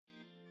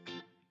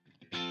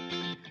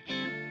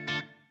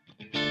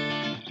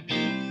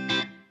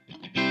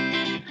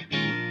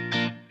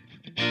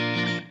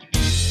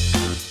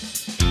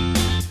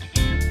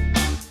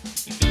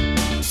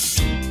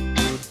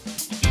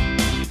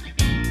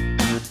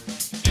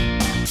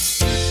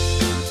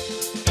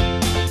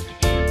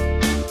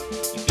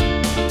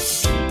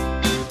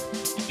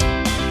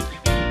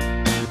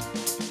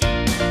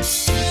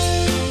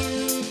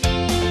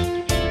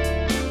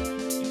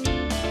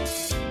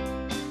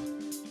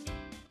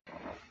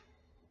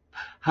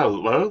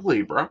Hello,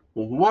 Libra.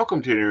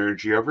 Welcome to an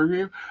energy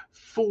overview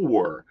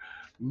for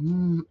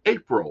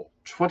April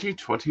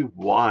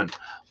 2021.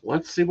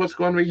 Let's see what's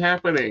going to be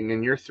happening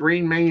in your three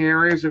main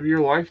areas of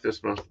your life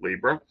this month,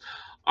 Libra.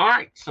 All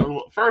right,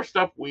 so first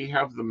up, we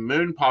have the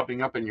moon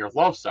popping up in your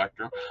love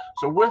sector.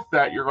 So, with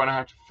that, you're going to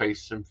have to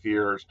face some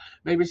fears,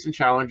 maybe some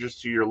challenges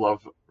to your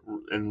love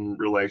and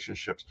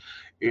relationships.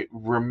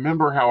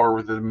 Remember,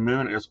 however, the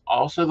moon is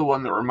also the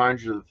one that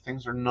reminds you that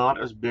things are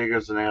not as big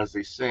as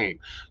they seem.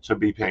 So,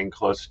 be paying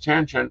close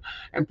attention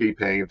and be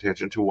paying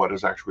attention to what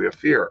is actually a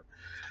fear.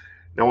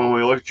 Now, when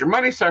we look at your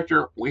money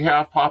sector, we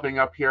have popping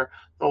up here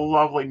the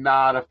lovely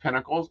Nine of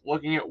Pentacles,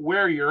 looking at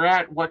where you're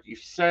at, what you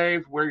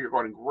saved, where you're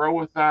going to grow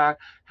with that,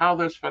 how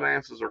those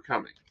finances are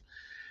coming.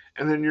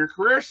 And then your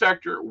career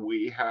sector,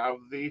 we have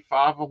the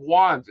Five of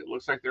Wands. It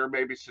looks like there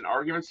may be some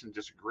arguments and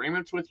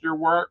disagreements with your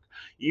work.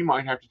 You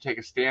might have to take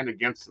a stand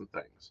against some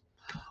things.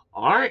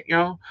 All right,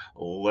 y'all.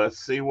 Let's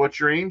see what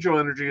your angel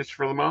energy is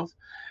for the month.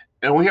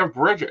 And we have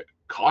Bridget.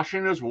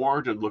 Caution is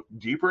warranted. Look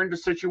deeper into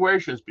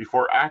situations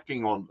before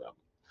acting on them.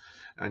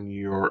 And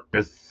your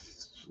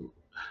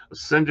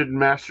Ascended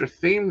Master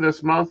theme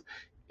this month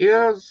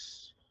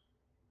is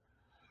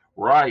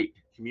right.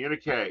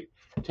 Communicate.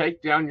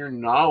 Take down your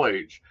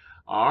knowledge.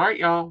 All right,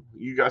 y'all.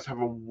 You guys have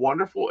a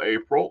wonderful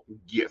April.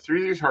 Get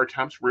through these hard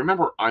times.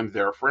 Remember, I'm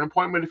there for an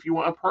appointment if you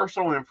want a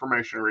personal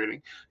information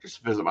reading.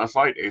 Just visit my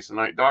site,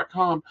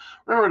 aceandnight.com.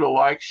 Remember to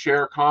like,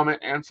 share, comment,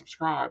 and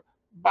subscribe.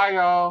 Bye,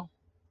 y'all.